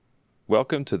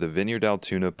Welcome to the Vineyard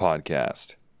Altoona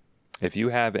podcast. If you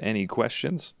have any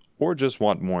questions or just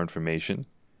want more information,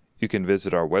 you can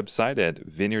visit our website at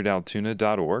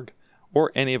vineyardaltoona.org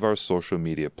or any of our social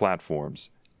media platforms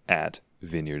at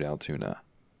Vineyard Altoona.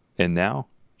 And now,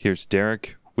 here's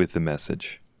Derek with the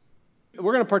message.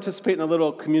 We're going to participate in a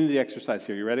little community exercise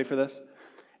here. You ready for this?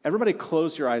 Everybody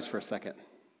close your eyes for a second.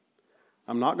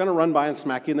 I'm not going to run by and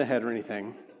smack you in the head or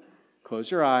anything.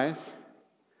 Close your eyes.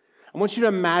 I want you to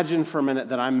imagine for a minute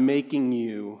that I'm making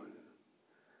you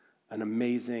an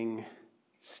amazing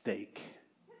steak.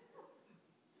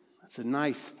 That's a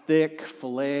nice, thick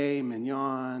filet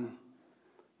mignon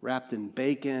wrapped in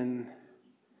bacon.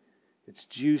 It's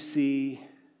juicy.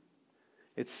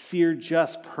 It's seared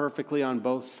just perfectly on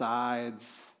both sides.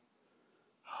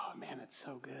 Oh, man, it's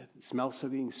so good. It smells so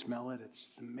good. You can smell it. It's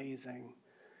just amazing.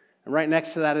 And right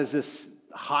next to that is this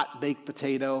hot baked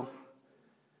potato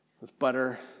with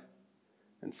butter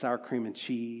and sour cream and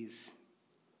cheese,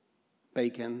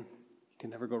 bacon. You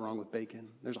can never go wrong with bacon.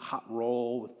 There's a hot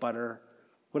roll with butter.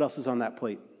 What else is on that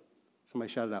plate?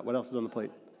 Somebody shout it out. What else is on the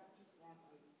plate?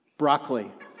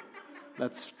 Broccoli.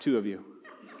 That's two of you.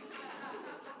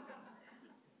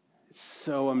 It's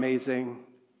so amazing.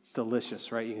 It's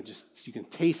delicious, right? You can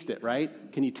taste it,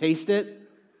 right? Can you taste it?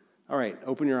 All right,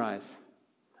 open your eyes.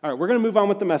 All right, we're going to move on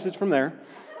with the message from there.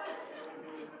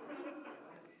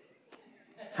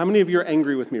 How many of you are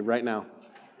angry with me right now?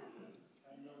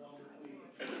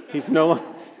 He's no longer.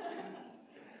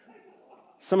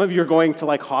 Some of you are going to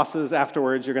like Haas's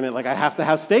afterwards. You're going to I have to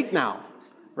have steak now,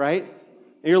 right?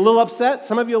 And you're a little upset.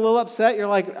 Some of you are a little upset. You're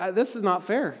like, this is not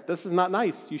fair. This is not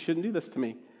nice. You shouldn't do this to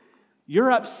me.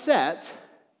 You're upset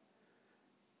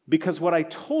because what I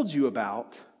told you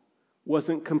about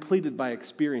wasn't completed by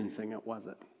experiencing it, was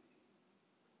it?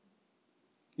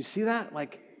 You see that?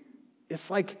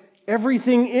 It's like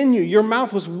everything in you. Your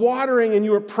mouth was watering and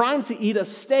you were primed to eat a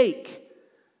steak.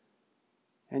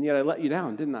 And yet I let you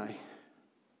down, didn't I?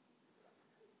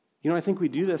 You know, I think we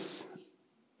do this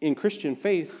in Christian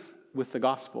faith with the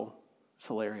gospel. It's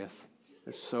hilarious.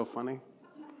 It's so funny.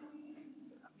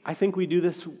 I think we do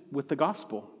this with the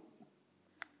gospel.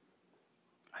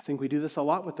 I think we do this a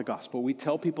lot with the gospel. We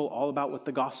tell people all about what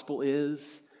the gospel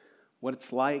is, what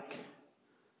it's like,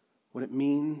 what it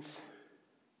means.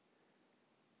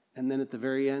 And then at the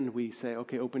very end, we say,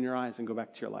 okay, open your eyes and go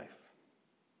back to your life.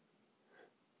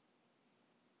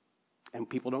 And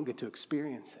people don't get to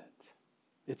experience it.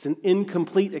 It's an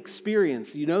incomplete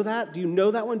experience. You know that? Do you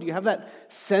know that one? Do you have that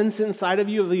sense inside of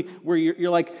you where you're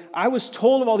like, I was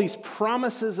told of all these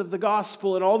promises of the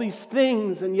gospel and all these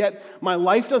things, and yet my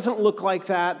life doesn't look like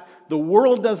that. The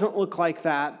world doesn't look like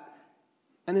that.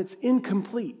 And it's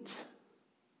incomplete.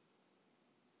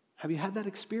 Have you had that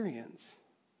experience?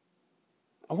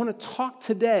 I want to talk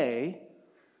today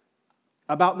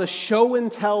about the show and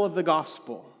tell of the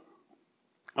gospel.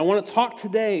 I want to talk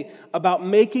today about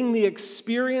making the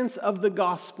experience of the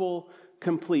gospel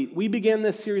complete. We began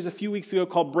this series a few weeks ago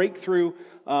called Breakthrough,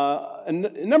 a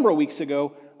number of weeks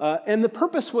ago, and the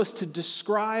purpose was to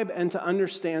describe and to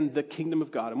understand the kingdom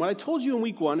of God. And what I told you in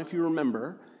week one, if you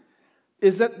remember,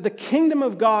 is that the kingdom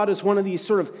of God is one of these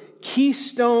sort of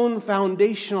keystone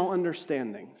foundational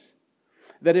understandings.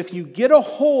 That if you get a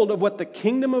hold of what the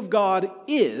kingdom of God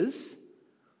is,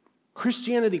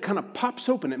 Christianity kind of pops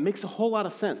open. It makes a whole lot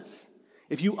of sense.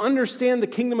 If you understand the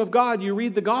kingdom of God, you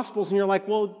read the Gospels and you're like,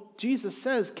 well, Jesus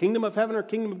says kingdom of heaven or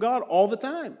kingdom of God all the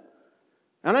time.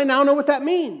 And I now know what that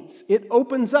means. It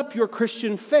opens up your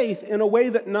Christian faith in a way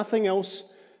that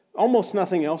almost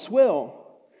nothing else will.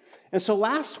 And so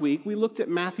last week, we looked at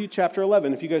Matthew chapter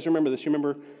 11. If you guys remember this, you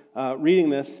remember reading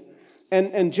this.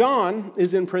 And John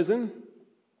is in prison.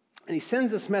 And he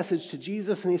sends this message to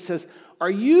Jesus and he says, are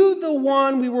you the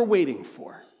one we were waiting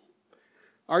for?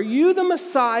 Are you the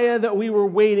Messiah that we were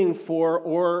waiting for?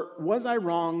 Or was I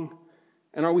wrong?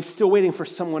 And are we still waiting for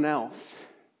someone else?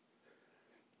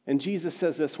 And Jesus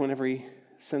says this whenever he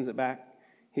sends it back.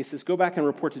 He says, go back and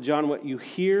report to John what you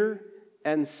hear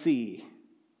and see.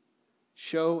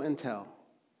 Show and tell.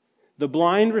 The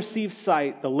blind receive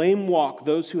sight, the lame walk,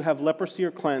 those who have leprosy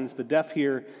are cleansed, the deaf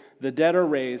hear, the dead are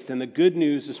raised, and the good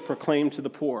news is proclaimed to the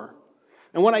poor.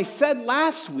 And what I said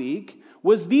last week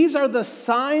was these are the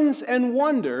signs and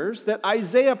wonders that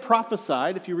Isaiah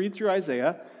prophesied, if you read through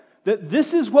Isaiah, that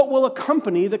this is what will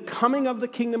accompany the coming of the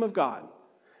kingdom of God.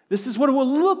 This is what it will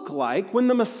look like when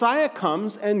the Messiah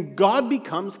comes and God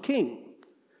becomes king.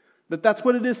 That's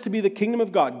what it is to be the kingdom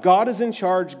of God. God is in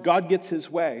charge. God gets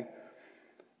his way.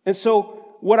 And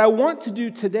so what I want to do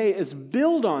today is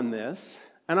build on this,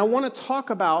 and I want to talk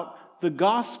about the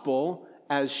gospel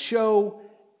as show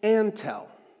and tell.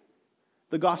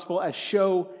 the gospel as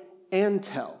show and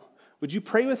tell. Would you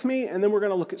pray with me? And then we're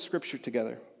going to look at Scripture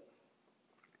together.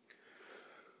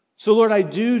 So, Lord, I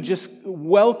do just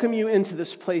welcome you into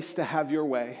this place to have your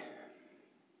way.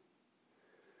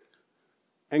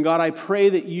 And God, I pray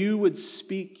that you would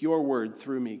speak your word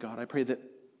through me. God, I pray that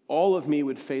all of me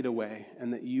would fade away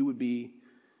and that you would be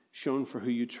shown for who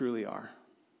you truly are.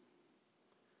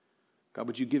 God,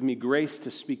 would you give me grace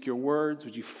to speak your words?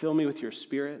 Would you fill me with your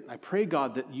Spirit? I pray,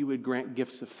 God, that you would grant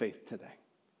gifts of faith today.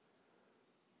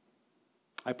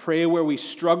 I pray where we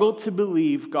struggle to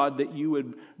believe, God, that you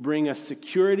would bring a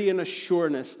security and a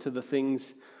sureness to the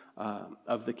things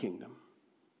of the kingdom.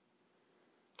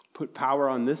 Put power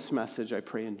on this message, I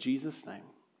pray in Jesus' name.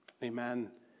 Amen.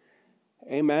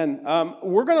 Amen.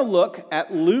 We're going to look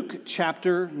at Luke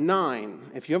chapter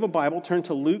 9. If you have a Bible, turn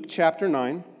to Luke chapter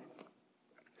 9.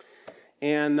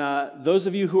 And those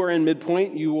of you who are in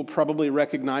Midpoint, you will probably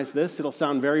recognize this. It'll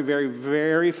sound very, very,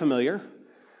 very familiar.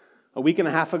 A week and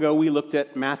a half ago, we looked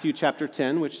at Matthew chapter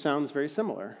 10, which sounds very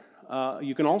similar.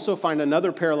 You can also find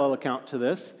another parallel account to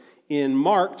this in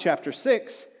Mark chapter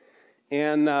 6.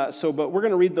 But we're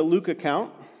going to read the Luke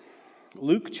account.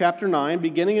 Luke chapter 9,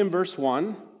 beginning in verse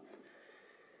 1.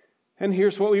 And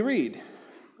here's what we read.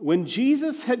 When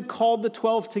Jesus had called the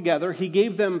 12 together, he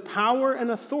gave them power and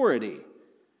authority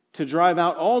to drive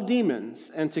out all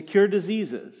demons and to cure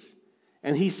diseases.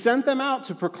 And he sent them out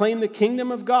to proclaim the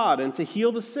kingdom of God and to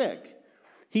heal the sick.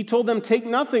 He told them, take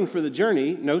nothing for the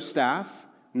journey, no staff,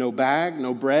 no bag,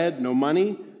 no bread, no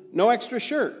money, no extra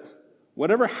shirt.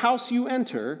 Whatever house you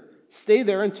enter, stay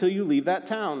there until you leave that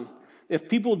town. If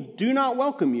people do not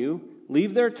welcome you,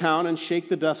 leave their town and shake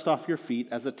the dust off your feet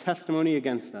as a testimony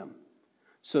against them.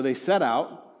 So they set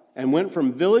out and went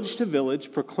from village to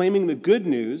village, proclaiming the good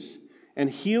news and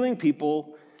healing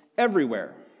people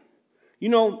everywhere. You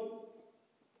know,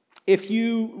 if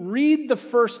you read the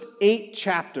first 8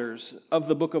 chapters of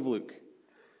the book of Luke,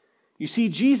 you see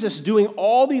Jesus doing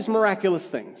all these miraculous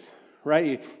things,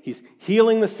 right? He's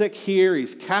healing the sick here,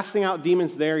 he's casting out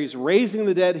demons there, he's raising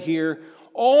the dead here,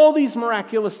 all these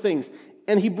miraculous things.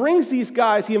 And he brings these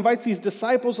guys, he invites these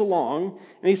disciples along,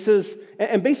 and he says,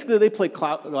 and basically they play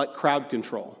crowd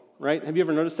control, right? Have you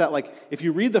ever noticed that? Like, if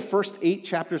you read the first 8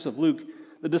 chapters of Luke,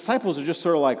 the disciples are just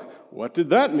sort of like, what did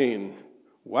that mean?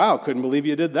 Wow, couldn't believe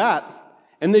you did that.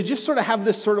 And they just sort of have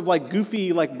this sort of like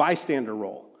goofy like bystander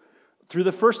role through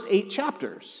the first 8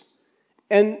 chapters.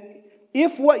 And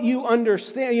if what you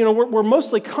understand, you know, we're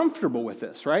mostly comfortable with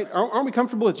this, right? Aren't we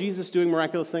comfortable with Jesus doing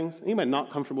miraculous things? Anybody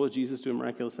not comfortable with Jesus doing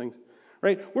miraculous things?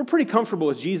 Right? We're pretty comfortable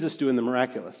with Jesus doing the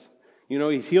miraculous. You know,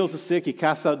 he heals the sick, he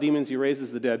casts out demons, he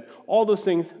raises the dead. All those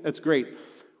things, that's great.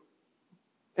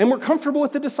 And we're comfortable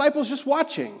with the disciples just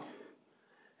watching.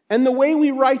 And the way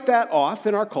we write that off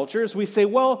in our culture is we say,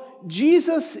 well,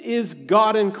 Jesus is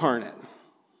God incarnate.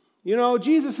 You know,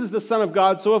 Jesus is the Son of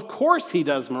God, so of course he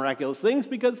does miraculous things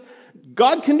because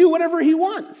God can do whatever he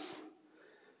wants.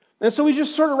 And so we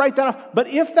just sort of write that off. But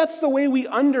if that's the way we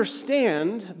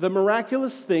understand the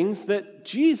miraculous things that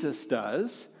Jesus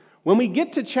does, when we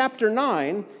get to chapter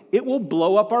 9, it will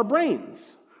blow up our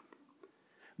brains.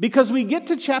 Because we get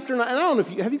to chapter 9, and I don't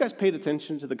know have you guys paid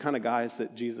attention to the kind of guys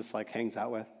that Jesus like hangs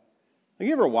out with? Have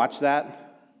you ever watched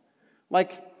that?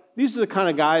 Like, these are the kind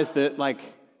of guys that like,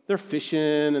 they're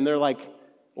fishing and they're like,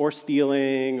 or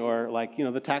stealing or like, you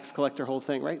know, the tax collector whole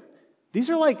thing, right? These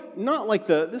are like,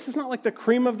 this is not like the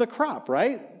cream of the crop,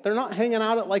 right? They're not hanging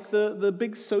out at like the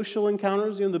big social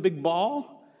encounters, you know, the big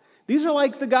ball. These are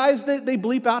like the guys that they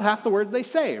bleep out half the words they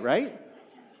say, right?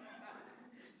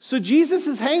 So Jesus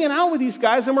is hanging out with these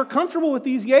guys, and we're comfortable with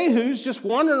these yahoos just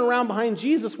wandering around behind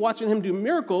Jesus, watching him do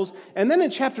miracles. And then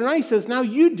in chapter 9, he says, now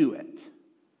you do it.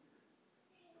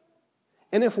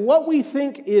 And if what we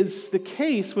think is the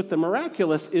case with the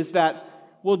miraculous is that,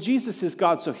 well, Jesus is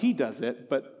God, so he does it,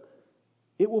 but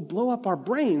it will blow up our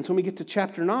brains when we get to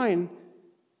chapter 9.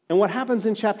 And what happens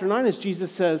in chapter 9 is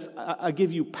Jesus says, I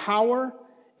give you power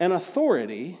and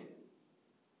authority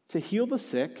to heal the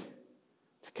sick,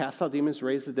 to cast out demons,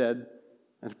 raise the dead,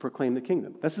 and to proclaim the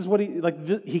kingdom. This is what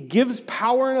he gives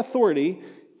power and authority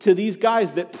to these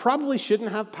guys that probably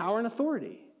shouldn't have power and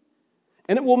authority.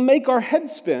 And it will make our head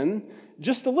spin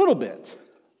just a little bit.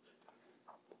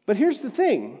 But here's the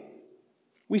thing.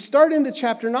 We start into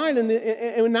chapter 9,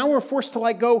 and now we're forced to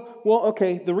like go, well,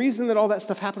 okay, the reason that all that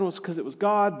stuff happened was because it was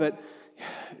God, but,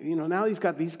 you know, now he's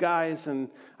got these guys, and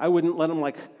I wouldn't let them,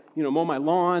 like, you know, mow my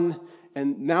lawn,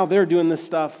 and now they're doing this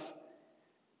stuff.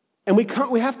 And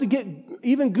we have to get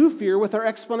even goofier with our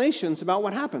explanations about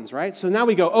what happens, right? So now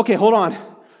we go, okay, hold on.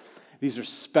 These are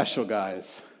special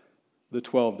guys. The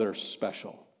 12 that are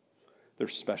special. They're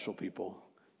special people.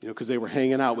 because they were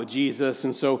hanging out with Jesus.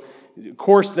 And so, of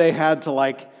course, they had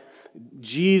to,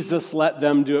 Jesus let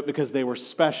them do it because they were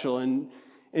special. And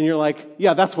you're like,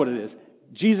 yeah, that's what it is.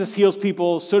 Jesus heals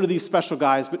people, so do these special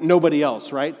guys, but nobody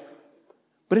else, right?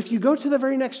 But if you go to the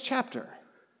very next chapter,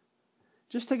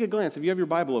 just take a glance. If you have your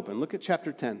Bible open, look at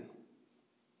chapter 10.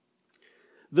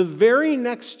 The very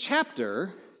next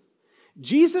chapter,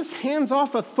 Jesus hands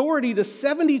off authority to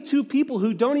 72 people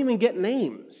who don't even get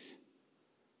names.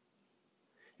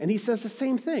 And he says the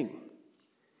same thing.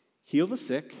 Heal the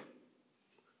sick,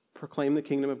 proclaim the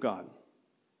kingdom of God.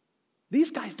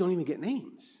 These guys don't even get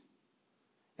names.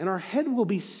 And our head will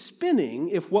be spinning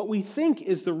if what we think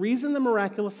is the reason the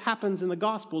miraculous happens in the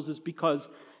Gospels is because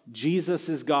Jesus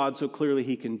is God, so clearly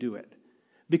he can do it.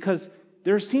 Because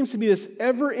there seems to be this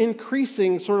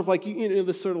ever-increasing sort of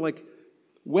this sort of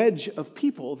wedge of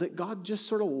people that God just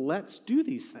sort of lets do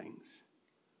these things.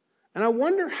 And I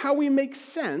wonder how we make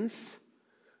sense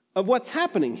of what's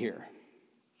happening here.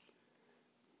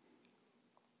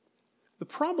 The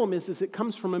problem is it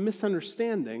comes from a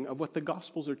misunderstanding of what the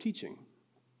Gospels are teaching.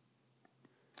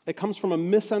 It comes from a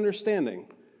misunderstanding.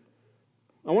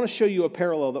 I want to show you a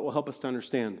parallel that will help us to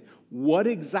understand what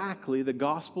exactly the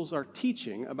Gospels are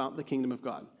teaching about the kingdom of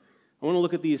God. I want to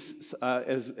look at these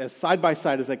as side by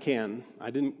side as I can.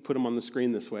 I didn't put them on the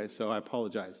screen this way, so I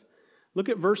apologize. Look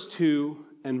at verse 2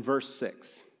 and verse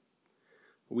 6.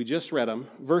 We just read them.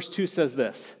 Verse 2 says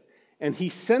this, "And he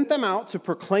sent them out to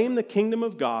proclaim the kingdom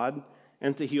of God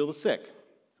and to heal the sick."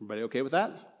 Everybody okay with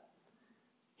that?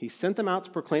 He sent them out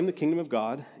to proclaim the kingdom of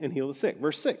God and heal the sick.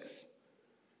 Verse 6.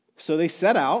 "So they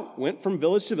set out, went from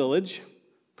village to village,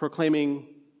 proclaiming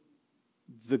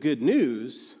the good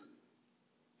news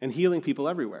and healing people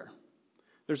everywhere."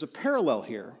 There's a parallel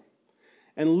here.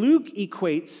 And Luke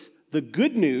equates the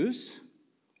good news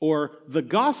or the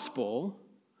gospel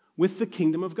with the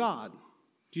kingdom of God.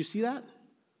 Do you see that?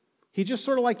 He just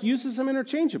sort of uses them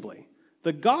interchangeably.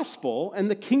 The gospel and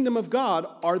the kingdom of God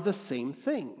are the same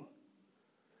thing.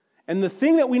 And the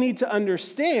thing that we need to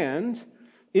understand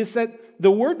is that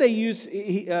the word they use,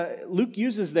 Luke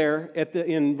uses there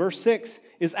in verse 6,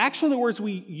 is actually the words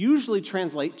we usually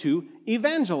translate to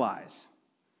evangelize.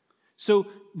 So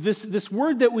this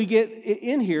word that we get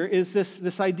in here is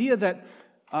this idea that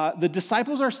the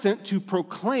disciples are sent to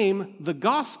proclaim the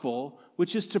gospel,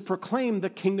 which is to proclaim the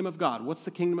kingdom of God. What's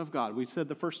the kingdom of God? We said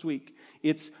the first week,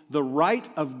 it's the right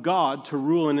of God to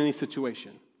rule in any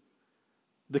situation.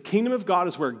 The kingdom of God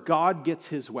is where God gets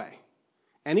his way.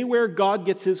 Anywhere God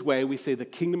gets his way, we say the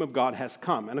kingdom of God has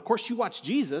come. And of course, you watch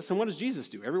Jesus, and what does Jesus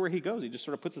do? Everywhere he goes, he just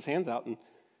sort of puts his hands out and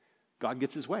God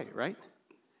gets his way, right?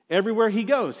 Everywhere he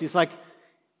goes, he's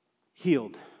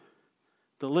healed,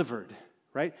 delivered,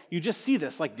 right? You just see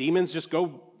this, demons just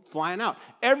go flying out.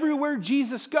 Everywhere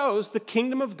Jesus goes, the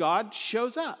kingdom of God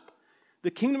shows up.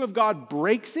 The kingdom of God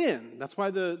breaks in. That's why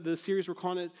the series we're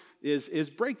calling it is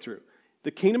Breakthrough.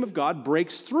 The kingdom of God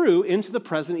breaks through into the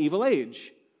present evil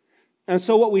age. And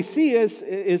so what we see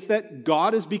is that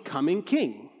God is becoming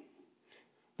king.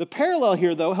 The parallel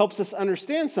here, though, helps us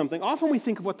understand something. Often we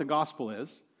think of what the gospel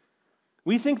is.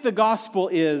 We think the gospel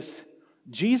is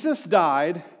Jesus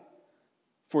died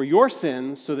for your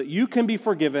sins so that you can be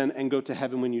forgiven and go to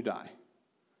heaven when you die.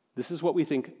 This is what we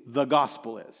think the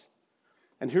gospel is.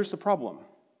 And here's the problem.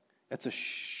 It's a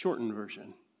shortened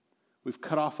version. We've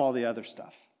cut off all the other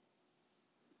stuff.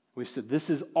 We've said this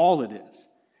is all it is.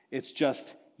 It's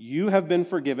just you have been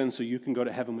forgiven so you can go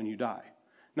to heaven when you die.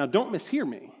 Now, don't mishear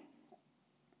me.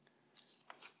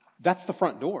 That's the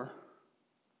front door.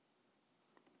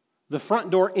 The front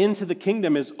door into the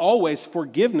kingdom is always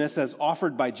forgiveness as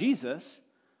offered by Jesus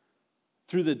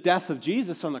through the death of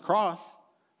Jesus on the cross.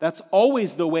 That's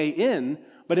always the way in.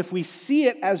 But if we see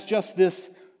it as just this,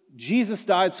 Jesus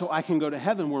died so I can go to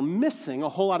heaven, we're missing a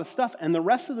whole lot of stuff. And the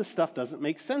rest of the stuff doesn't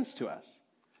make sense to us.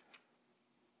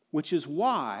 Which is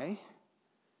why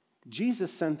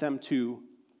Jesus sent them to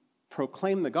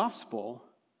proclaim the gospel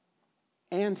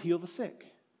and heal the sick.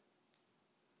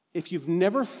 If you've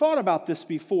never thought about this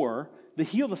before, the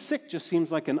heal the sick just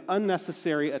seems like an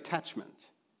unnecessary attachment.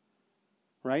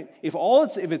 Right? If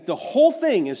the whole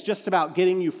thing is just about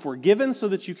getting you forgiven so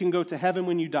that you can go to heaven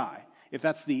when you die, if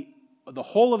that's the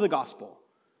whole of the gospel,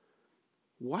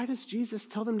 why does Jesus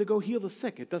tell them to go heal the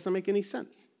sick? It doesn't make any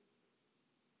sense.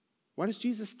 Why does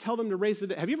Jesus tell them to raise the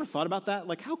dead? Have you ever thought about that?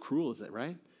 How cruel is it,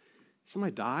 right?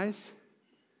 Somebody dies,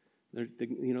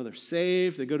 they're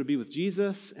saved, they go to be with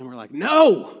Jesus, and we're like,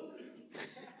 no!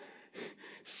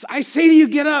 I say to you,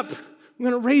 get up. I'm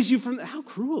going to raise you from... How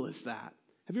cruel is that?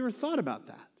 Have you ever thought about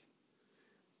that?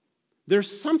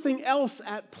 There's something else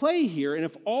at play here, and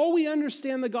if all we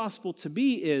understand the gospel to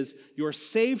be is you're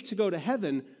saved to go to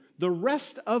heaven, the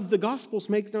rest of the gospels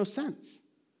make no sense.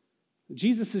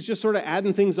 Jesus is just sort of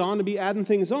adding things on to be adding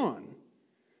things on.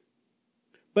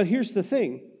 But here's the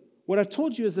thing. What I've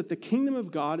told you is that the kingdom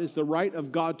of God is the right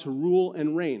of God to rule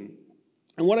and reign.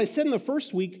 And what I said in the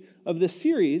first week of this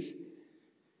series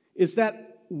is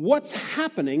that what's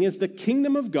happening is the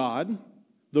kingdom of God,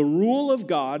 the rule of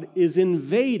God, is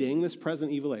invading this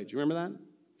present evil age. You remember that?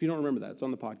 If you don't remember that, it's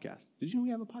on the podcast. Did you know we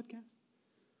have a podcast?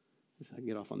 I can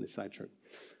get off on this sidetrack.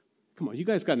 Come on, you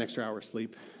guys got an extra hour of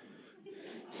sleep.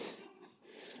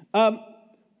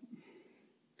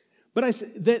 But I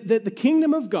said that the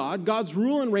kingdom of God, God's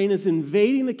rule and reign, is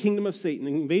invading the kingdom of Satan,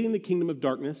 invading the kingdom of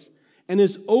darkness, and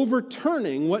is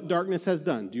overturning what darkness has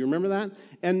done. Do you remember that?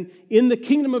 And in the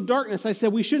kingdom of darkness, I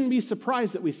said we shouldn't be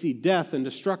surprised that we see death and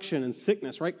destruction and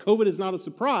sickness, right? COVID is not a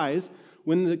surprise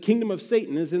when the kingdom of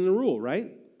Satan is in the rule,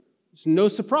 right? It's no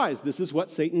surprise. This is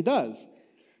what Satan does.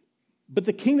 But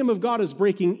the kingdom of God is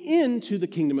breaking into the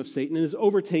kingdom of Satan and is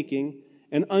overtaking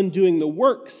and undoing the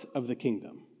works of the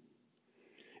kingdom.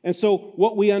 And so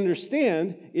what we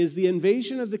understand is the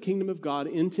invasion of the kingdom of God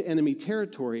into enemy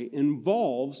territory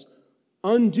involves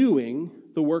undoing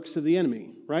the works of the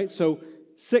enemy, right? So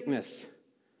sickness,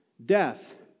 death,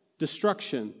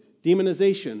 destruction,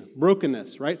 demonization,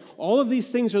 brokenness, right? All of these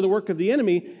things are the work of the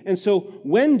enemy. And so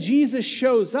when Jesus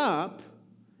shows up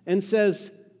and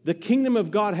says, the kingdom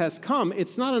of God has come,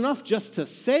 it's not enough just to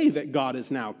say that God is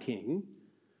now king,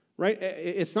 right?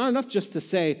 It's not enough just to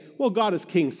say, well, God is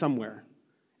king somewhere.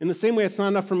 In the same way, it's not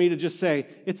enough for me to just say,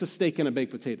 it's a steak and a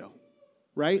baked potato,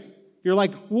 right? You're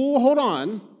like, well, hold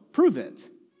on, prove it.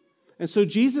 And so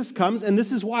Jesus comes, and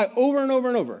this is why over and over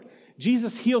and over,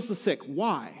 Jesus heals the sick.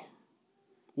 Why?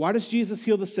 Why does Jesus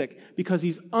heal the sick? Because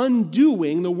he's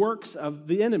undoing the works of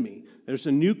the enemy. There's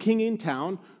a new king in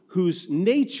town whose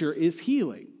nature is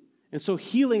healing. And so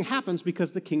healing happens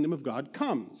because the kingdom of God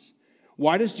comes.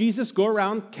 Why does Jesus go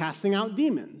around casting out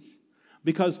demons?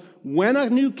 Because when a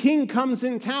new king comes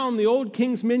in town, the old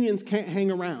king's minions can't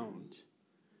hang around.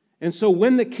 And so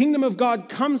when the kingdom of God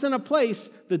comes in a place,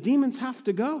 the demons have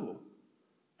to go.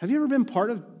 Have you ever been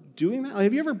part of doing that?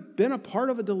 Have you ever been a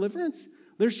part of a deliverance?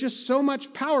 There's just so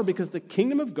much power because the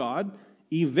kingdom of God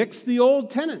evicts the old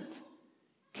tenant,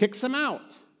 kicks him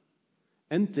out,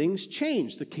 and things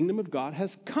change. The kingdom of God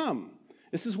has come.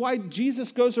 This is why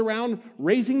Jesus goes around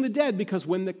raising the dead, because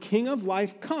when the king of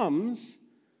life comes,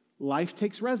 life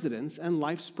takes residence and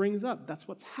life springs up. That's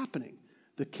what's happening.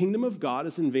 The kingdom of God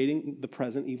is invading the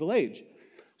present evil age.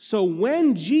 So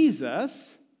when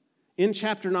Jesus, in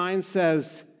chapter 9,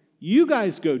 says, you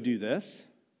guys go do this,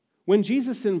 when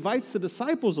Jesus invites the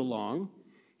disciples along,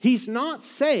 he's not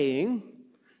saying,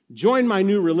 join my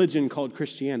new religion called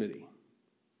Christianity.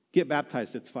 Get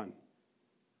baptized, it's fun.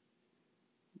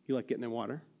 You like getting in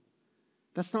water?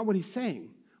 That's not what he's saying.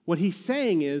 What he's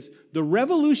saying is, the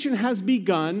revolution has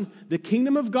begun, the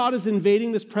kingdom of God is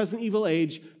invading this present evil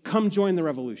age, come join the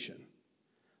revolution.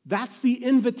 That's the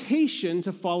invitation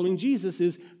to following Jesus,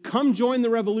 is come join the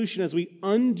revolution as we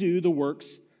undo the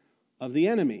works of the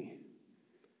enemy.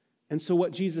 And so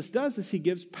what Jesus does is he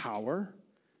gives power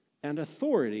and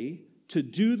authority to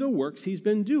do the works he's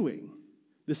been doing.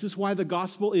 This is why the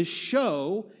gospel is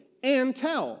show and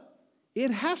tell.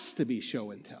 It has to be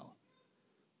show and tell.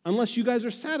 Unless you guys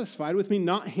are satisfied with me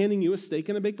not handing you a steak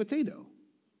and a baked potato.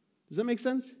 Does that make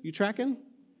sense? You tracking?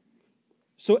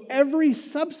 So every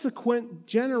subsequent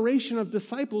generation of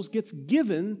disciples gets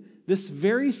given this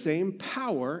very same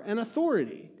power and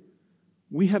authority.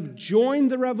 We have joined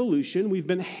the revolution. We've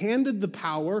been handed the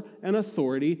power and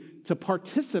authority to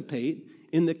participate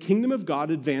in the kingdom of God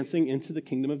advancing into the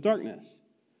kingdom of darkness.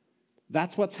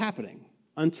 That's what's happening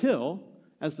until,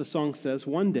 as the song says,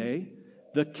 one day,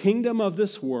 the kingdom of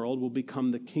this world will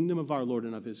become the kingdom of our Lord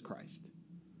and of his Christ.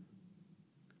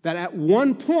 That at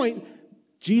one point,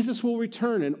 Jesus will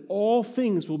return and all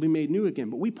things will be made new again.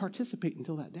 But we participate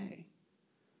until that day.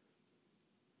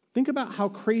 Think about how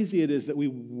crazy it is that we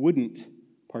wouldn't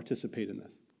participate in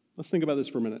this. Let's think about this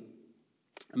for a minute.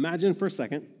 Imagine for a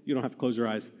second, you don't have to close your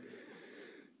eyes.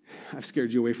 I've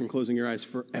scared you away from closing your eyes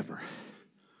forever.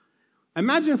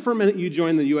 Imagine for a minute you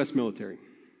join the U.S. military.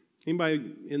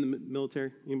 Anybody in the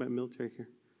military? Anybody in the military here?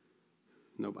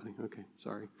 Nobody. Okay,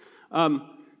 sorry.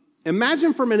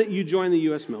 Imagine for a minute you join the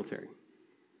U.S. military.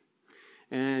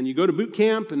 And you go to boot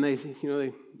camp and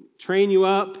they train you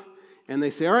up and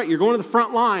they say, all right, you're going to the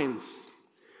front lines.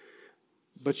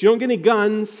 But you don't get any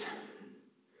guns.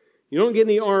 You don't get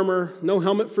any armor. No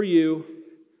helmet for you.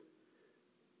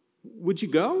 Would you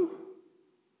go?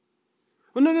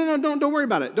 Well, no, don't worry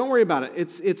about it. Don't worry about it.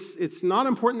 It's not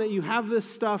important that you have this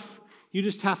stuff. You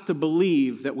just have to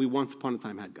believe that we once upon a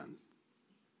time had guns.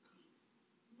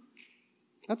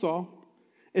 That's all.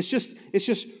 It's just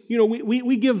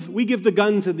we give the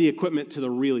guns and the equipment to the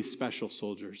really special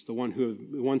soldiers, the ones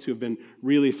who have been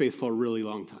really faithful a really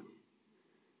long time.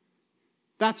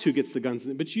 That's who gets the guns.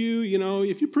 But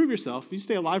if you prove yourself, you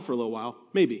stay alive for a little while,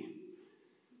 maybe.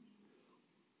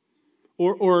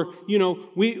 Or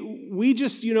we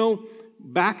just,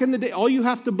 back in the day, all you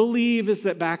have to believe is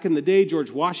that back in the day,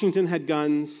 George Washington had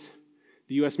guns.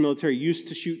 The U.S. military used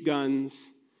to shoot guns.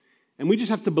 And we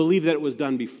just have to believe that it was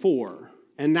done before.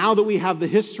 And now that we have the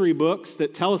history books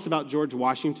that tell us about George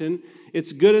Washington,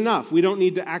 it's good enough. We don't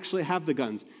need to actually have the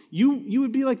guns. You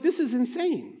would be like, this is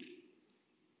insane,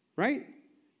 right?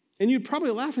 And you'd probably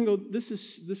laugh and go, this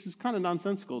is kind of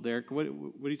nonsensical, Derek. What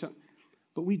are you talking?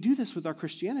 But we do this with our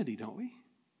Christianity, don't we?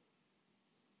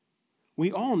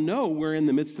 We all know we're in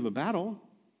the midst of a battle.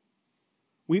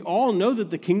 We all know that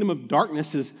the kingdom of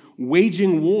darkness is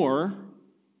waging war.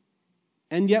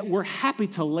 And yet we're happy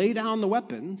to lay down the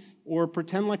weapons or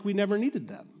pretend like we never needed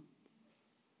them.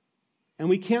 And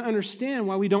we can't understand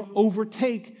why we don't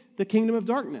overtake the kingdom of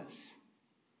darkness.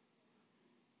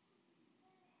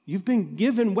 You've been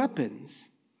given weapons.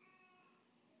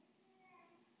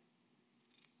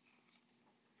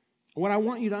 What I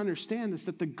want you to understand is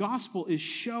that the gospel is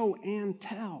show and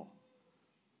tell.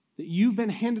 That you've been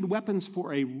handed weapons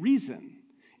for a reason.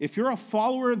 If you're a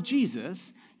follower of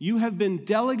Jesus, you have been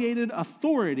delegated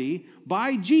authority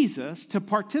by Jesus to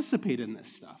participate in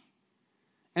this stuff.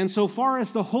 And so far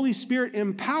as the Holy Spirit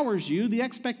empowers you, the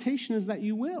expectation is that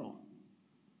you will.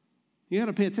 You got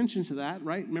to pay attention to that,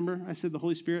 right? Remember I said the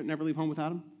Holy Spirit, never leave home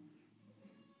without him?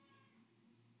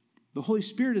 The Holy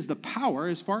Spirit is the power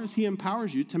as far as he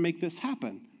empowers you to make this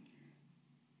happen.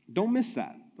 Don't miss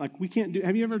that. Like we can't do,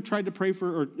 have you ever tried to pray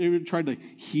for, or ever tried to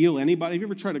heal anybody? Have you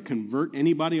ever tried to convert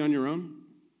anybody on your own?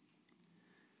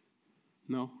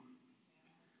 No?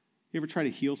 You ever try to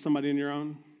heal somebody on your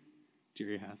own?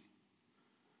 Jerry has.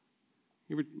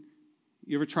 You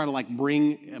ever try to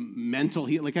bring mental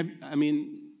heal?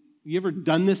 You ever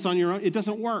done this on your own? It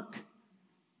doesn't work.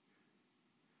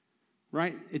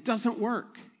 Right? It doesn't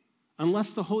work.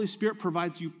 Unless the Holy Spirit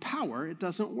provides you power, it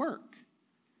doesn't work.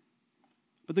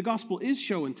 But the gospel is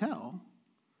show and tell.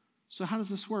 So how does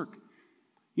this work?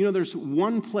 There's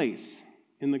one place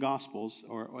in the Gospels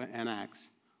and Acts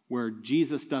where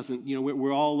Jesus doesn't,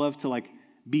 we all love to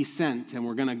be sent and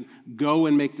we're going to go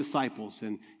and make disciples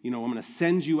and, I'm going to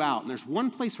send you out. And there's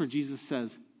one place where Jesus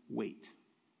says, wait.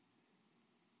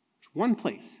 There's one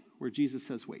place where Jesus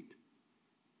says, wait.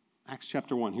 Acts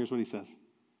chapter 1, here's what he says.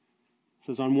 It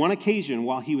says, on one occasion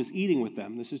while he was eating with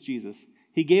them, this is Jesus,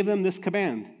 he gave them this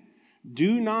command,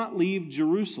 do not leave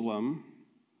Jerusalem,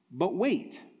 but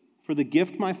wait for the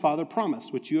gift my Father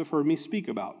promised, which you have heard me speak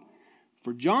about.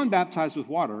 For John baptized with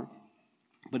water,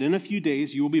 but in a few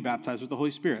days you will be baptized with the Holy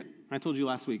Spirit. I told you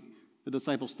last week, the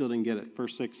disciples still didn't get it.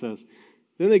 Verse 6 says,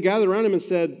 then they gathered around him and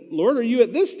said, Lord, are you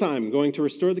at this time going to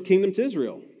restore the kingdom to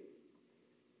Israel?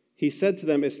 He said to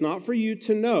them, it's not for you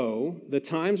to know the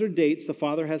times or dates the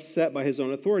Father has set by his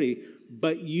own authority,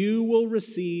 but you will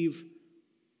receive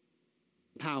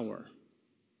power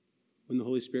when the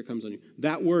Holy Spirit comes on you.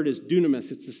 That word is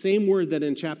dunamis. It's the same word that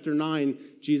in chapter 9,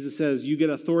 Jesus says you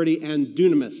get authority and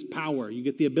dunamis, power. You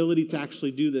get the ability to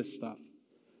actually do this stuff.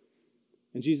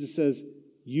 And Jesus says,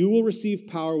 you will receive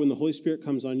power when the Holy Spirit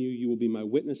comes on you. You will be my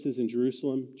witnesses in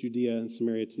Jerusalem, Judea, and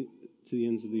Samaria to the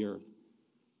ends of the earth.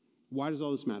 Why does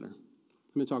all this matter?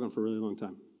 I've been talking for a really long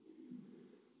time.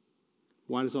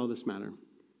 Why does all this matter?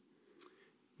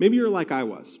 Maybe you're like I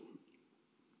was.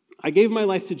 I gave my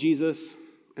life to Jesus,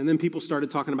 and then people started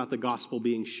talking about the gospel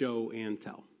being show and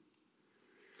tell.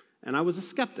 And I was a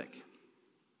skeptic. I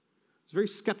was very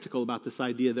skeptical about this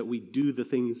idea that we do the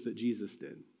things that Jesus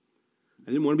did.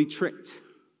 I didn't want to be tricked.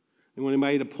 I didn't want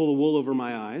anybody to pull the wool over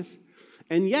my eyes.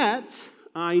 And yet,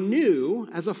 I knew,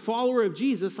 as a follower of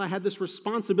Jesus, I had this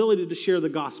responsibility to share the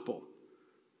gospel.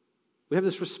 We have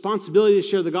this responsibility to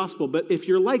share the gospel, but if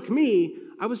you're like me,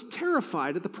 I was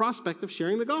terrified at the prospect of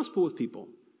sharing the gospel with people.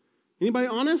 Anybody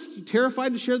honest? You're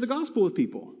terrified to share the gospel with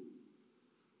people.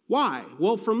 Why?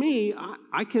 Well, for me,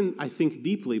 I think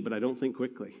deeply, but I don't think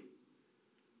quickly.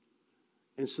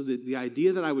 And so the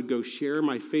idea that I would go share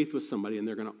my faith with somebody and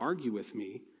they're going to argue with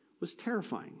me was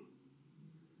terrifying.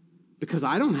 Because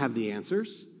I don't have the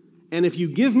answers. And if you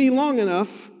give me long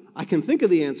enough, I can think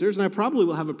of the answers, and I probably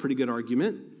will have a pretty good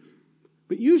argument.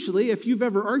 But usually, if you've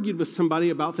ever argued with somebody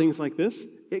about things like this,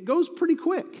 it goes pretty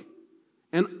quick.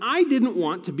 And I didn't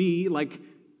want to be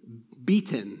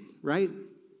beaten, right?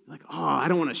 Like, oh, I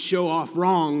don't want to show off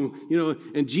wrong,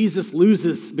 and Jesus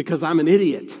loses because I'm an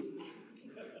idiot.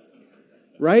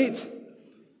 Right?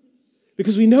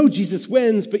 Because we know Jesus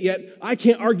wins, but yet I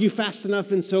can't argue fast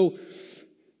enough, and so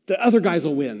the other guys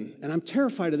will win. And I'm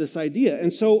terrified of this idea.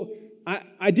 And so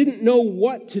I didn't know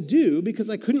what to do because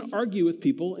I couldn't argue with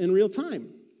people in real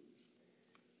time.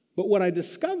 But what I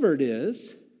discovered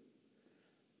is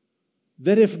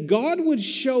that if God would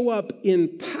show up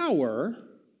in power,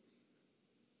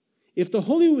 if the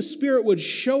Holy Spirit would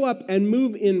show up and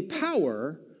move in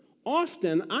power,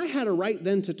 often I had a right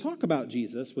then to talk about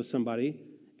Jesus with somebody,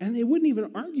 and they wouldn't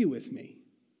even argue with me.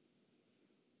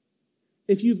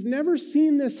 If you've never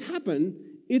seen this happen,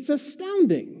 it's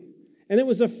astounding. And it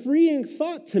was a freeing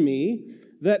thought to me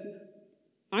that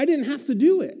I didn't have to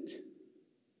do it.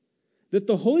 That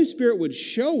the Holy Spirit would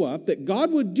show up, that God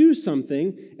would do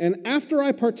something, and after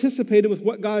I participated with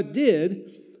what God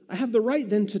did, I have the right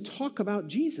then to talk about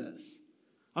Jesus.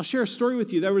 I'll share a story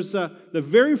with you. There was the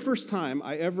very first time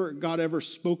God ever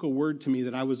spoke a word to me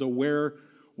that I was aware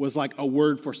was like a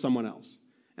word for someone else.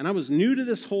 And I was new to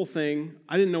this whole thing.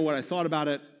 I didn't know what I thought about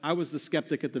it. I was the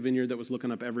skeptic at the Vineyard that was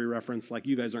looking up every reference, like,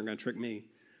 you guys aren't going to trick me.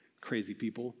 Crazy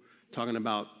people talking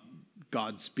about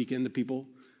God speaking to people.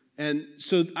 And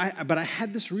so, but I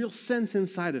had this real sense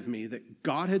inside of me that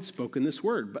God had spoken this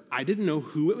word, but I didn't know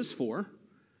who it was for.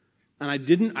 And I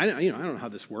don't know how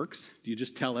this works. Do you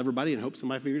just tell everybody and hope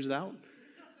somebody figures it out?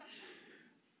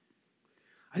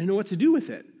 I didn't know what to do with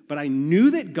it, but I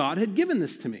knew that God had given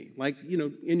this to me. Like,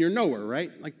 in your knower, right?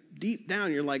 Like deep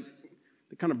down, you're like,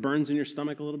 it kind of burns in your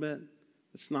stomach a little bit.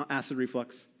 It's not acid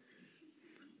reflux.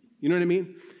 You know what I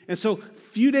mean? And so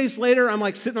a few days later, I'm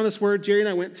like sitting on this word. Jerry and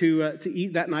I went to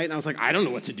eat that night, and I was like, I don't know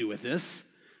what to do with this.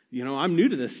 I'm new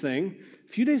to this thing.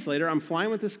 A few days later, I'm flying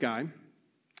with this guy.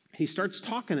 He starts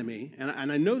talking to me, and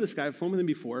I know this guy. I've flown with him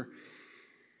before,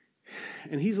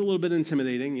 and he's a little bit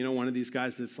intimidating. One of these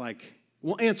guys that's like,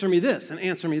 well, answer me this and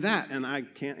answer me that, and I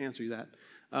can't answer you that.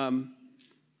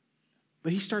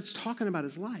 But he starts talking about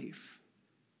his life,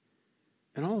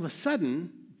 and all of a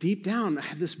sudden, deep down, I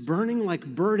have this burning like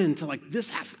burden to like,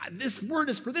 this word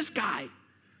is for this guy.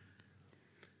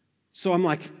 So I'm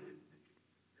like,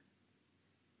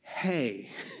 hey,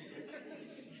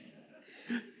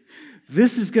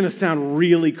 this is going to sound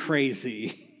really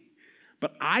crazy,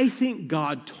 but I think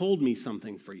God told me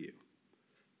something for you.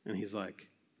 And he's like,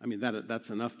 that's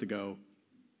enough to go,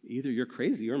 either you're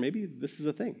crazy or maybe this is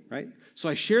a thing, right? So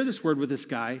I share this word with this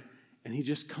guy, and he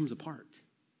just comes apart.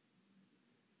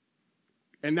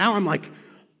 And now I'm like,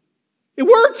 it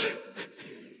worked.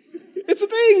 It's a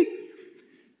thing.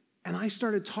 And I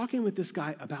started talking with this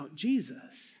guy about Jesus,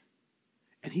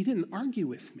 and he didn't argue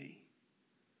with me.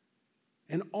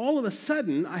 And all of a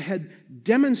sudden, I had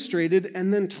demonstrated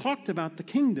and then talked about the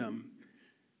kingdom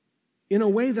in a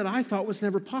way that I thought was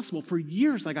never possible. For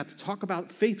years, I got to talk about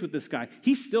faith with this guy.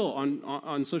 He still,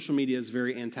 on social media, is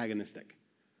very antagonistic.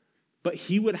 But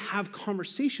he would have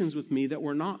conversations with me that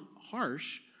were not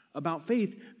harsh about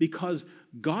faith because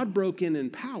God broke in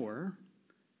power.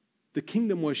 The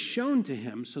kingdom was shown to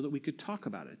him so that we could talk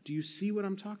about it. Do you see what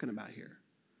I'm talking about here?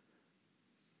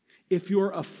 If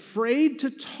you're afraid to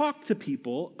talk to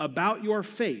people about your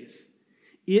faith,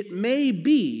 it may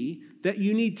be that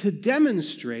you need to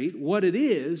demonstrate what it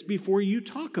is before you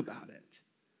talk about it.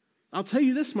 I'll tell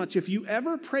you this much. If you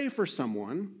ever pray for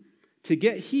someone to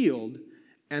get healed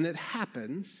and it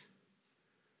happens,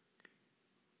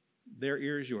 their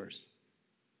ear is yours.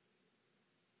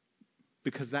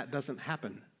 Because that doesn't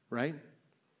happen, right?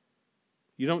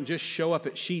 You don't just show up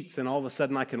at Sheetz and all of a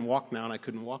sudden I can walk now and I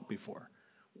couldn't walk before.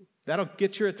 That'll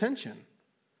get your attention.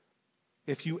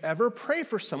 If you ever pray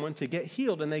for someone to get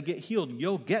healed and they get healed,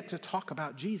 you'll get to talk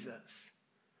about Jesus.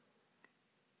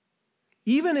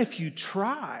 Even if you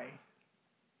try,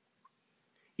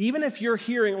 even if you're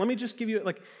hearing, let me just give you,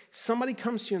 like, somebody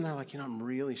comes to you and they're like, I'm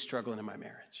really struggling in my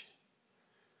marriage.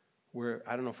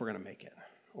 I don't know if we're going to make it.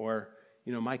 Or,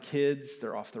 my kids,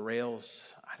 they're off the rails.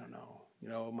 I don't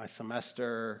know. My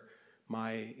semester,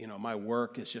 my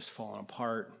work is just falling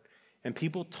apart. And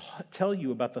people tell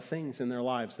you about the things in their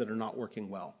lives that are not working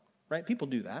well, right? People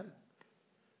do that.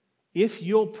 If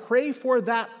you'll pray for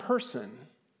that person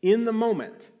in the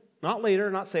moment, not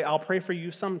later, not say, I'll pray for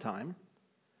you sometime,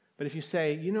 but if you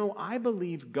say, I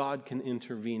believe God can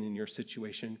intervene in your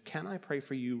situation, can I pray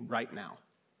for you right now?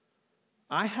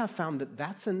 I have found that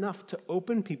that's enough to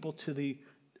open people to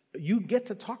you get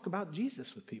to talk about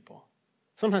Jesus with people.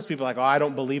 Sometimes people are like, I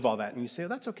don't believe all that. And you say,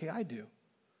 that's okay, I do.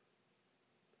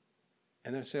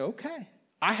 And they say, okay.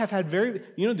 I have had the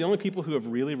only people who have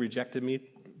really rejected me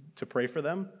to pray for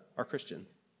them are Christians.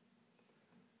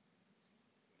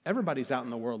 Everybody's out in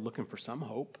the world looking for some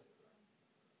hope.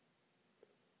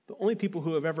 The only people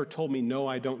who have ever told me, no,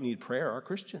 I don't need prayer, are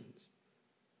Christians.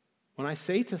 When I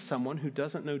say to someone who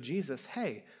doesn't know Jesus,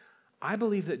 hey, I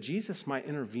believe that Jesus might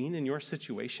intervene in your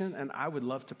situation, and I would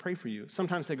love to pray for you.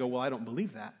 Sometimes they go, well, I don't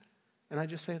believe that. And I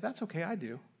just say, that's okay, I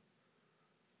do.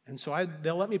 And so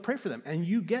they'll let me pray for them. And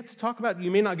you get to talk about,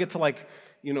 you may not get to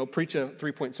preach a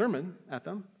 3-point sermon at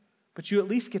them, but you at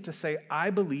least get to say, I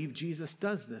believe Jesus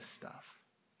does this stuff.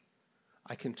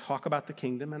 I can talk about the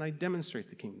kingdom and I demonstrate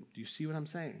the kingdom. Do you see what I'm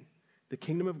saying? The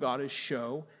kingdom of God is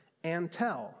show and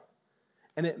tell.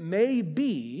 And it may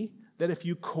be that if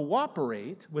you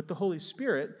cooperate with the Holy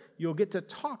Spirit, you'll get to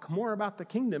talk more about the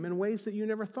kingdom in ways that you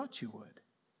never thought you would.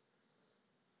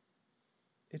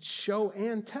 It's show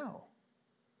and tell.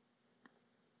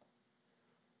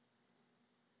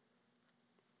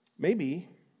 Maybe,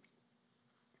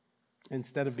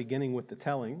 instead of beginning with the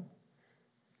telling,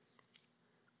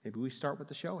 maybe we start with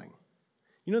the showing.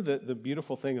 You know the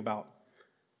beautiful thing about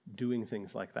doing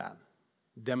things like that,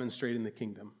 demonstrating the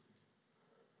kingdom,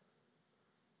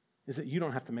 is that you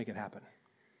don't have to make it happen.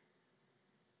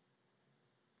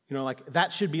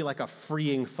 That should be like a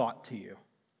freeing thought to you.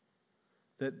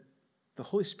 That the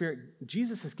Holy Spirit,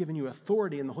 Jesus has given you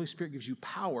authority and the Holy Spirit gives you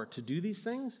power to do these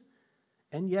things,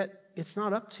 and yet it's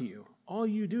not up to you. All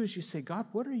you do is you say, God,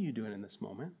 what are you doing in this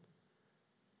moment?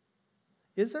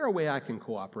 Is there a way I can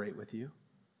cooperate with you?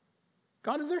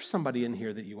 God, is there somebody in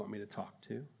here that you want me to talk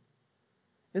to?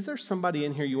 Is there somebody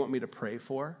in here you want me to pray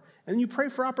for? And you pray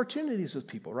for opportunities with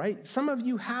people, right? Some of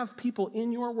you have people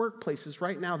in your workplaces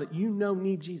right now that you know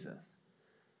need Jesus.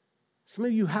 Some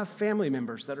of you have family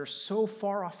members that are so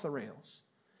far off the rails.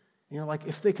 And you're like,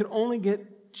 if they could only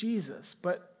get Jesus,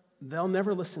 but they'll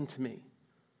never listen to me.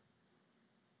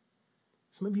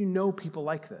 Some of you know people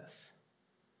like this.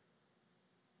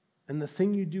 And the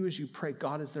thing you do is you pray,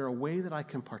 God, is there a way that I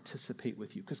can participate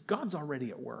with you? Because God's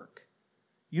already at work.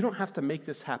 You don't have to make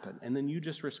this happen. And then you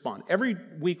just respond. Every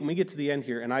week when we get to the end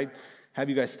here and I have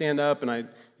you guys stand up and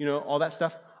all that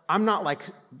stuff, I'm not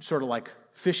sort of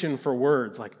fishing for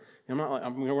words.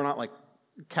 We're not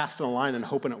casting a line and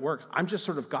hoping it works. I'm just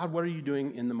sort of, God, what are you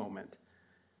doing in the moment?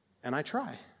 And I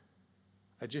try.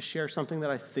 I just share something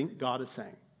that I think God is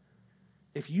saying.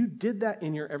 If you did that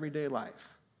in your everyday life,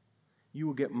 you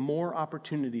will get more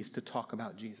opportunities to talk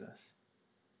about Jesus.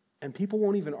 And people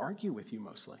won't even argue with you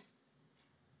mostly.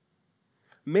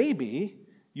 Maybe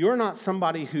you're not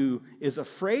somebody who is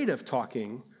afraid of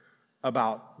talking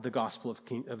about the gospel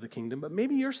of the kingdom, but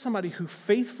maybe you're somebody who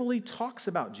faithfully talks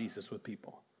about Jesus with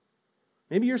people.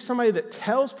 Maybe you're somebody that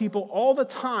tells people all the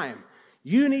time,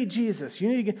 you need Jesus, you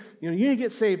need to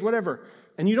get saved, whatever,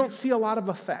 and you don't see a lot of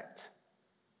effect.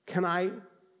 Can I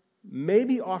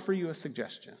maybe offer you a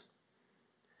suggestion?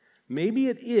 Maybe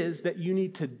it is that you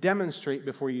need to demonstrate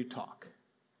before you talk.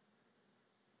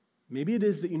 Maybe it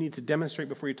is that you need to demonstrate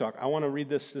before you talk. I want to read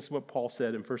this. This is what Paul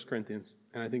said in 1 Corinthians,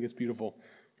 and I think it's beautiful,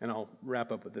 and I'll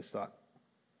wrap up with this thought.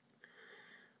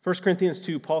 1 Corinthians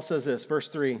 2, Paul says this, verse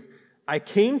 3, I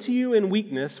came to you in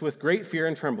weakness with great fear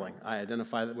and trembling. I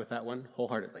identify with that one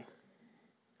wholeheartedly.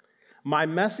 My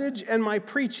message and my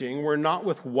preaching were not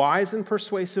with wise and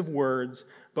persuasive words,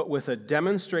 but with a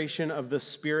demonstration of the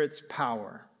Spirit's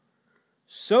power,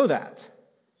 so that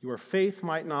your faith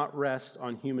might not rest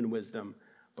on human wisdom,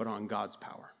 but on God's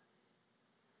power.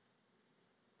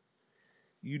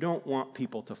 You don't want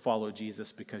people to follow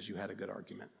Jesus because you had a good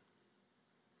argument.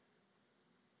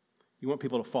 You want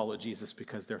people to follow Jesus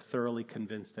because they're thoroughly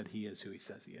convinced that he is who he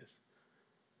says he is.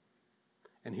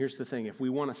 And here's the thing, if we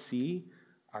want to see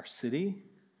our city,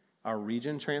 our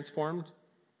region transformed,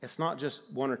 it's not just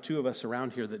one or two of us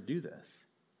around here that do this.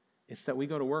 It's that we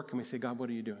go to work and we say, God, what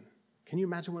are you doing? Can you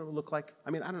imagine what it would look like?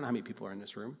 I mean, I don't know how many people are in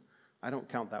this room. I don't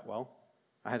count that well.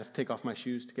 I had to take off my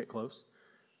shoes to get close.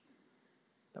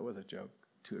 That was a joke.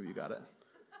 2 of you got it.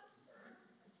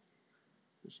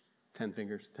 There's 10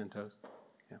 fingers, 10 toes.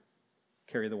 Yeah.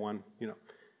 Carry the one,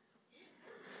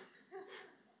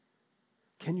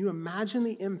 Can you imagine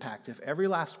the impact if every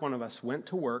last one of us went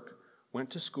to work,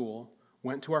 went to school,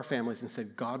 went to our families and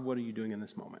said, God, what are you doing in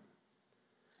this moment?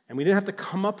 And we didn't have to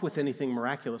come up with anything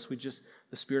miraculous.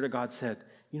 The Spirit of God said,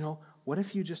 what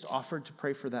if you just offered to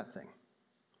pray for that thing?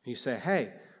 And you say,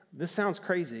 hey, this sounds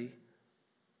crazy,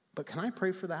 but can I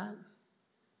pray for that?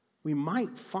 We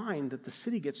might find that the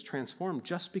city gets transformed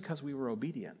just because we were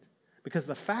obedient. Because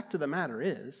the fact of the matter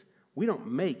is, we don't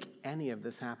make any of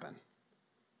this happen.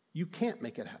 You can't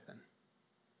make it happen.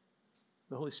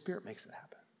 The Holy Spirit makes it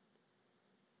happen.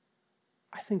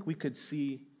 I think we could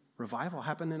see revival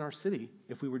happen in our city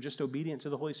if we were just obedient to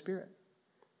the Holy Spirit.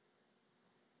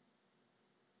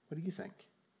 What do you think?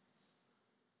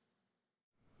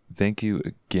 Thank you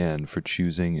again for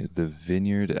choosing the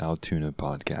Vineyard Altoona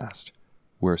podcast.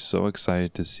 We're so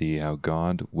excited to see how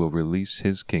God will release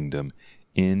his kingdom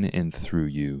in and through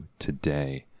you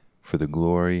today for the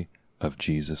glory of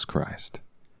Jesus Christ.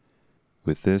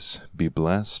 With this, be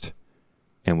blessed,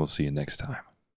 and we'll see you next time.